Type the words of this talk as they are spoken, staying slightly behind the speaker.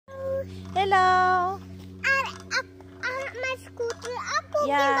Hello. May scooter ako.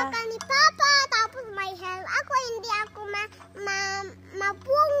 Yeah. Kinaka ni Papa. Tapos may helm ako. Hindi ako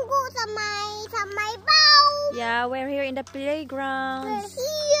mapunggo sa may bow. Yeah, we're here in the playground. We're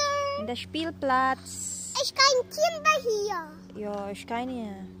here. In the Spielplatz. Ich kein Kinder hier. Ja, ich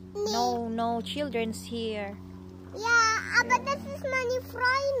keine. No children's here. Ja, aber das ist meine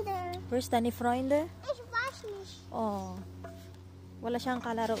Freunde. Where's deine Freunde? Ich weiß nicht. Oh. Wala siyang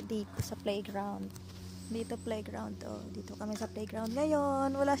kalaro dito sa playground. Dito playground. Oh, dito kami sa playground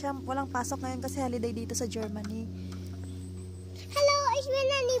ngayon. Walang pasok ngayon kasi holiday dito sa Germany. Hallo, ich bin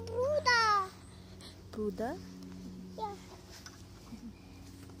deine Bruder. Bruder? Ja.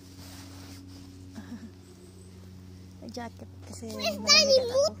 Jacket kasi Wo ist deine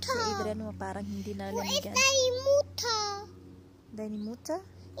Mutter? Si Adrian mo parang hindi na Wo ist lamigan. deine Mutter? Deine Mutter?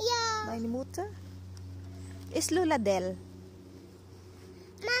 Ja. Deine Mutter? Is Lola Del?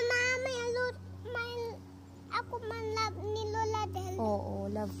 Mama, ako man love ni Lola Del. Oo,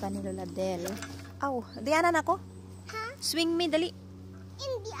 love ka ni Lola Del. Aw, diyanan ako. Ha? Swing me, dali.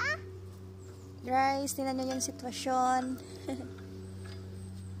 Hindi ah. Guys, tingnan nyo yung sitwasyon.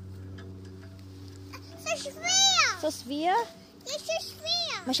 So schwer. So, Svia? Das ist so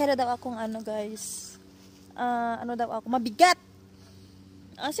schwer. Masyado daw akong guys. Ano daw ako? Mabigat!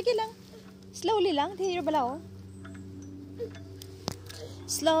 Sige lang. Slowly lang. Hindi bala, oh.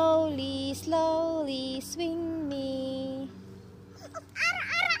 Slowly, slowly, swing me. Ara.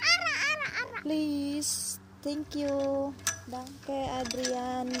 Please. Thank you. Danke,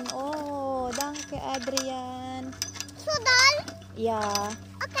 Adrian. Oh, danke, Adrian. So doll? Yeah.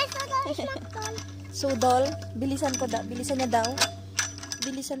 Okay, so doll. Ich mag doll. Sudol. Bilisan ko daw. Bilisan niya daw.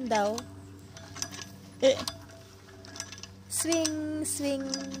 Bilisan daw. Swing, swing,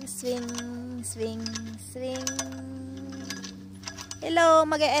 swing, swing, swing. Hello,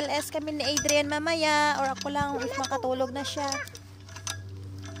 mag-LS kami ni Adrian mamaya. Or ako lang if makatulog na siya.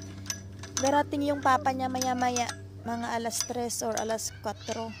 Darating yung papa niya maya-maya. Mga alas 3 or alas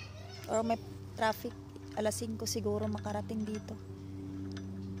 4. Or may traffic. Alas 5 siguro makarating dito.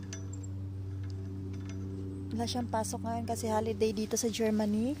 Wala siyang pasok ngayon kasi holiday dito sa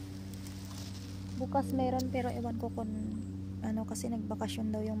Germany. Bukas meron pero ewan ko kung ano kasi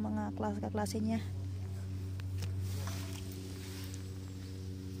nagbakasyon daw yung mga kaklase niya.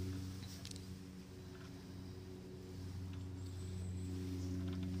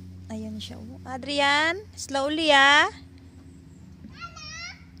 Ayun siya. Adrian, slowly ah.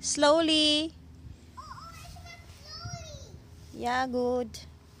 Slowly. Yeah, good.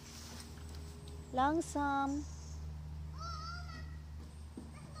 Langsam.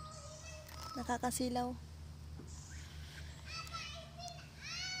 Nakakasilaw.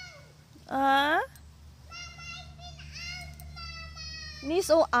 Nis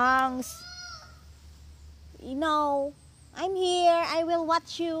o Angs. You know, I'm here. I will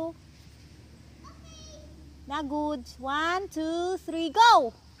watch you. Na good. 1, 2, 3,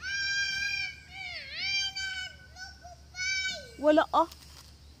 go! Wala oh.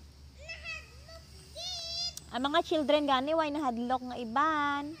 Ang mga children gani way nahadlok nga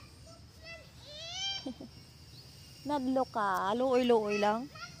iban. Nadlok ka, luoy-luoy lang.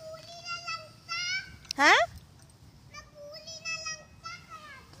 Ha?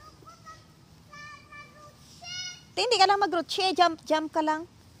 Hindi ka lang mag-roche, jump ka lang.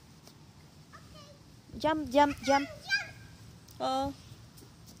 Jump. Oo.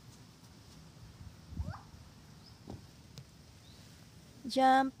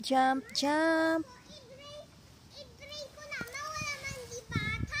 Jump.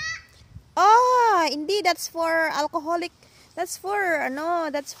 Oh, hindi, that's for alcoholic. That's for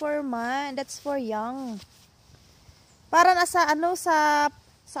that's for young. Para nasa sa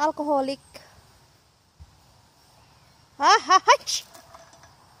alcoholic. Ha.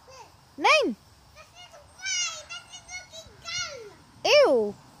 Nein.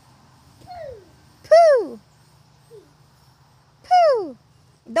 Ew. Poo.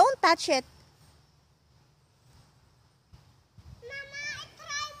 Don't touch it.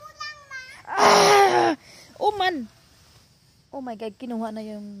 Oh man. Oh my God, kinuha na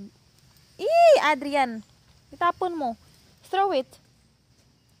yung... Adrian. Itapon mo. Throw it.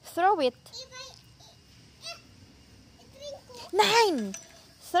 Nine.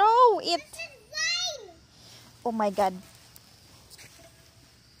 Throw it. Oh my God.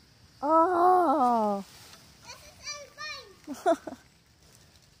 Oh.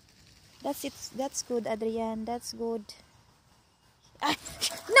 That's it. That's good, Adrian. That's good.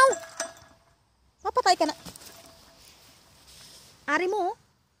 No. Mapatay ka na. Ari mo.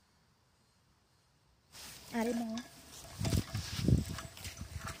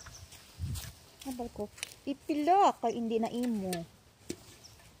 Habal ko. Ipila kay hindi na imo.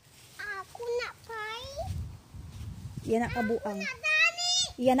 Ako na, Pai. Yan na kabuang. Na, Dani.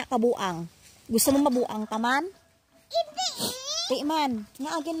 Yan na kabuang. Gusto mo mabuang ka man? Hindi Di man.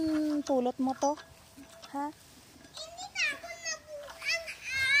 Nga agin tulot mo to. Ha? Hindi na ako nabuang,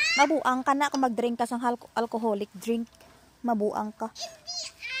 Mabuang ka na kung mag-drink ka sang alcoholic drink. Mabuang ka. Hindi,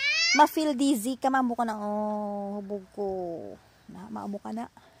 Ma-feel dizzy ka, mamu ka na. Oh, hubog ko. Na, maamu ka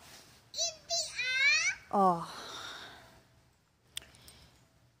na. Hindi, Oh.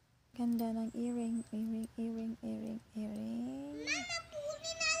 Ganda ng earring, earring, earring, earring, earring. Mama,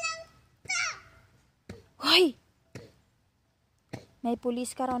 puli na lang ta. Hoy! May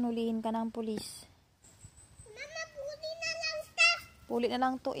pulis ka raw, nulihin ka ng pulis. Mama, puli na lang ta. Puli na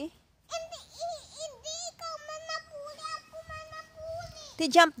lang to eh. Hindi ikaw man mapuli. Ako man mapuli. Ti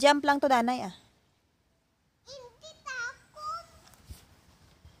jump lang to danay ah. Hindi takot.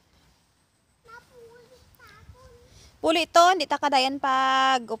 Mapuli takot. Puli to, hindi ta kadayan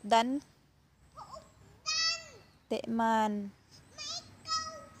pag updan. Uupdan. Di man. Maikaw.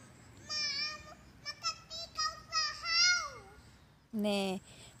 Makatikaw sa house. Ne.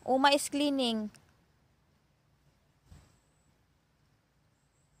 Uma is cleaning.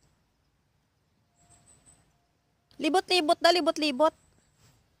 Libot-libot na, libot-libot.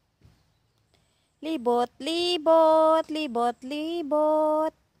 Libot, libot,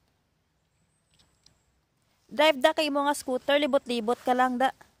 libot. Drive da kay mo nga scooter, libot-libot ka lang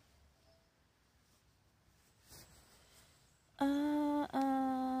da.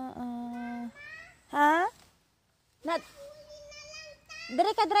 Ha? Na,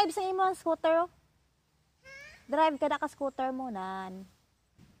 Dire ka drive sa imo ang scooter. Oh. Drive ka da ka scooter mo nan.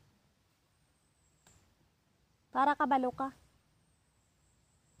 Para kabalo ka.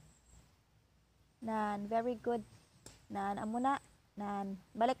 Nan, very good. Nan, amo na. Nan,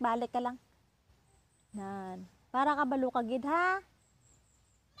 balik-balik ka lang. Nan, para kabalo ka gid ha.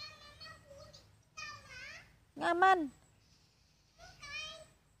 Nga man.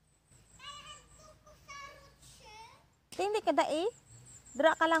 Hindi ka da eh.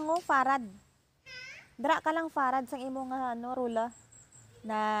 Dra ka lang oh, farad. Dra ka lang farad sang imong ano, rula.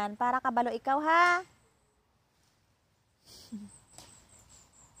 Nan, para kabalo ikaw ha.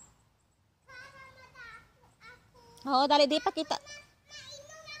 Oo, dali di pakita.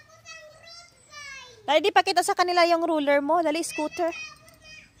 Dali di pakita sa kanila yung ruler mo. Dali, scooter.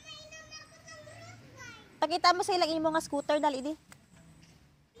 Pakita mo sa ilang imo nga scooter. Dali di.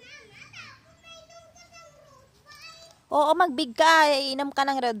 Oo, magbig ka. Iinom ka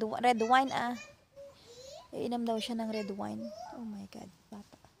ng red wine ah. Iinom daw siya ng red wine. Oh my God,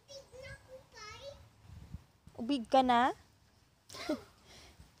 bata. Ubig ka na?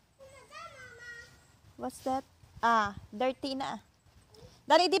 What's that? Ah, dirty na.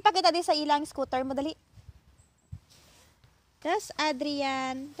 Dali, di pa kita din sa ilang scooter mo. Dali. That's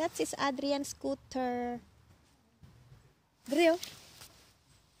Adrian. That is Adrian's scooter. Dali, oh.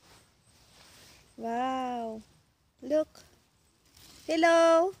 Wow. Look.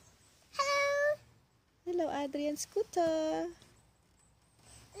 Hello. Hello. Hello, Adrian's scooter.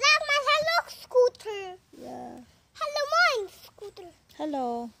 Lama, hello, scooter. Yeah. Hello, mine, scooter.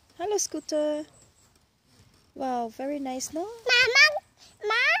 Hello. Hello, scooter. Wow, very nice, no? Mama,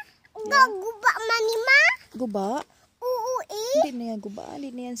 gaguba mani ma? Guba? Oo Hindi na yan guba. Hindi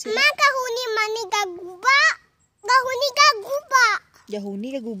na yan sila. Ma, kahuni mani gaguba. Gahuni gaguba. Yahuni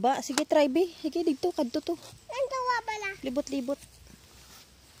ka guba. Sige, try be. Sige, dito. Kadto to. Nantawa pala. Libot-libot.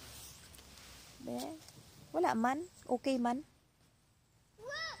 Be. Wala man. Okay man.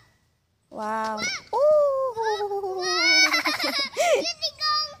 Wow. Oh!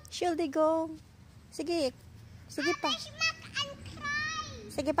 Shieldigong. Sige. Sige pa. Smack and cry.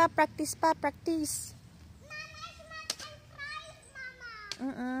 Sige pa. Practice pa. Practice. Mama, smack and cry,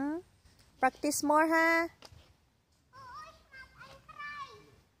 mama. Practice more, ha? Oo, smack and cry.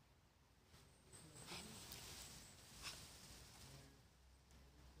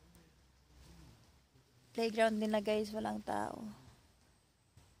 Playground nila, guys. Walang tao.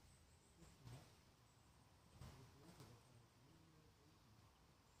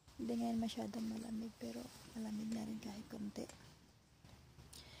 Hindi ngayon masyadong malamig, pero malamig na rin kahit konti.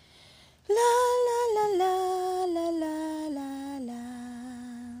 La la la la la la la la.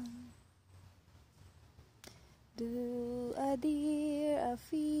 Do a deer, a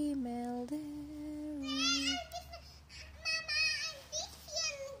female there. Mama,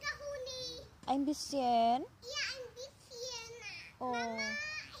 ambisyen gahuni. I'm Bisyen. Iya, ambisyen. Oh.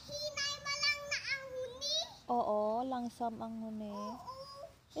 Hinay mo lang na ang huni. Oo, langsam ang huni.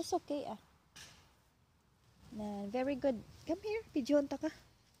 It's okay ah. Na, very good. Come here, pigeon ta ka.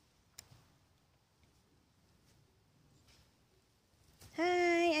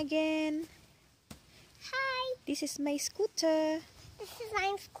 Hi again. Hi. This is my scooter. This is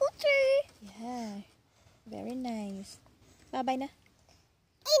my scooter. Yeah. Very nice. Bye-bye na.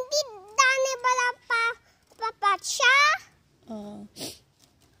 Hindi dani bala pa siya. Oh.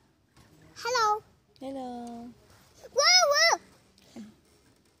 Hello. Hello. Wow, wow.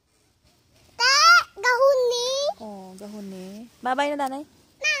 Ta, gahuni. Oh, gahon eh. Bye-bye na, Danay.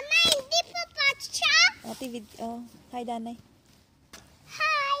 Mama, hindi pa siya. Oh, TV. Oh, hi, Danay.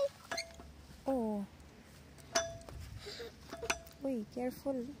 Hi. Oh. Uy,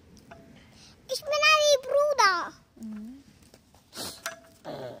 careful. Ich bin eine Bruder.